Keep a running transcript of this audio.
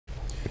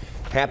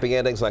Happy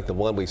endings like the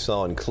one we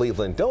saw in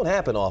Cleveland don't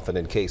happen often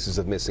in cases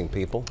of missing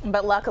people.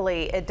 But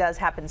luckily, it does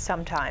happen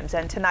sometimes.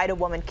 And tonight, a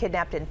woman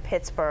kidnapped in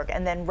Pittsburgh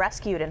and then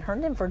rescued in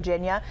Herndon,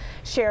 Virginia,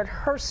 shared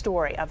her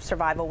story of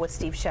survival with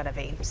Steve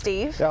Genevieve.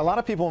 Steve? Yeah, a lot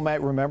of people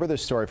might remember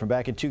this story from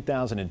back in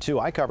 2002.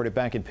 I covered it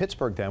back in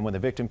Pittsburgh then when the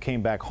victim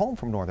came back home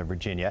from Northern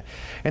Virginia.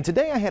 And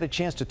today I had a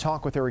chance to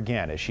talk with her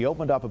again as she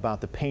opened up about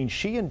the pain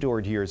she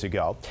endured years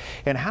ago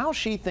and how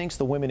she thinks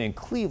the women in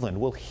Cleveland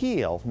will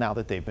heal now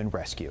that they've been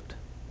rescued.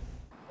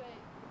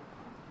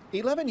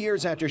 11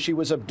 years after she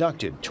was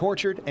abducted,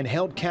 tortured, and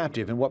held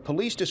captive in what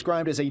police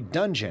described as a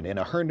dungeon in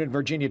a Herndon,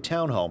 Virginia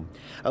townhome,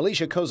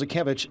 Alicia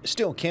Kozakiewicz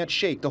still can't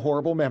shake the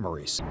horrible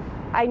memories.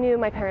 I knew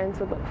my parents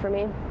would look for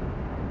me,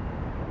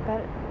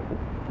 but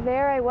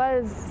there I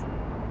was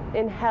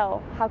in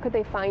hell. How could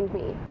they find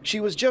me? She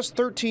was just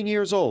 13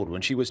 years old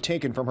when she was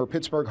taken from her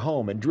Pittsburgh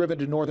home and driven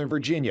to Northern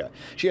Virginia.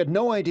 She had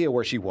no idea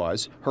where she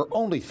was. Her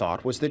only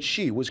thought was that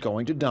she was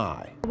going to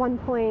die. At one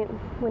point,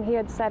 when he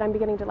had said, "I'm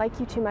beginning to like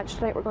you too much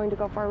tonight, we're going to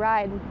go for a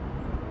ride,"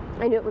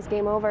 I knew it was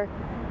game over.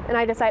 And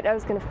I decided I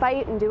was going to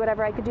fight and do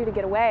whatever I could do to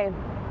get away,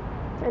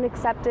 and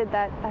accepted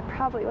that that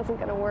probably wasn't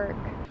going to work.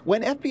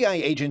 When FBI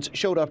agents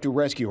showed up to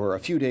rescue her a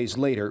few days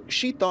later,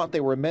 she thought they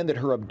were men that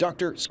her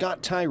abductor,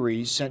 Scott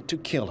Tyree, sent to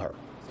kill her.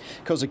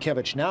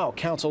 Kozakiewicz now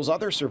counsels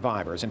other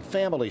survivors and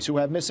families who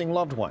have missing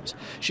loved ones.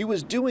 She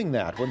was doing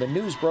that when the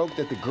news broke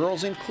that the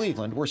girls in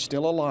Cleveland were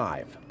still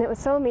alive. It was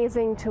so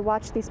amazing to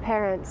watch these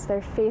parents,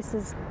 their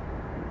faces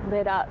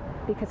lit up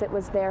because it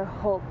was their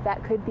hope.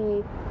 That could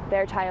be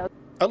their child.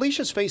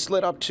 Alicia's face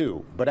lit up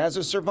too, but as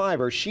a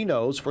survivor, she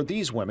knows for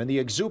these women the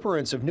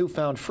exuberance of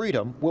newfound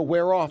freedom will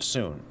wear off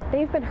soon.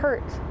 They've been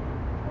hurt.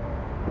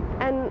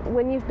 And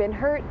when you've been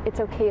hurt,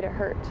 it's okay to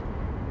hurt.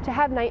 To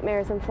have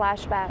nightmares and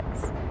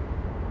flashbacks,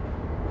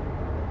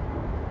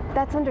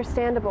 that's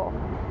understandable.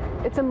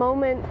 It's a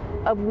moment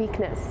of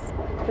weakness,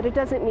 but it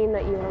doesn't mean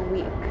that you are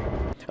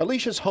weak.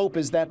 Alicia's hope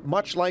is that,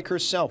 much like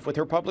herself with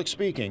her public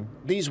speaking,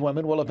 these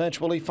women will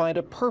eventually find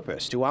a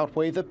purpose to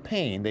outweigh the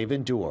pain they've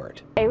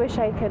endured. I wish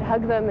I could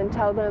hug them and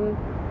tell them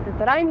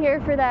that I'm here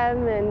for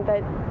them and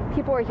that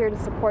people are here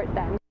to support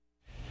them.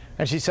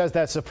 And she says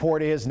that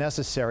support is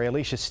necessary.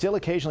 Alicia still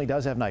occasionally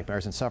does have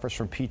nightmares and suffers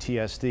from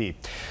PTSD.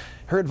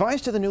 Her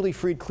advice to the newly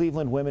freed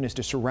Cleveland women is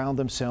to surround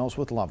themselves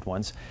with loved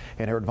ones,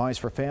 and her advice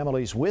for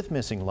families with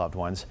missing loved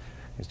ones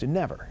is to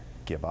never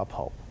give up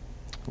hope.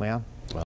 Leon?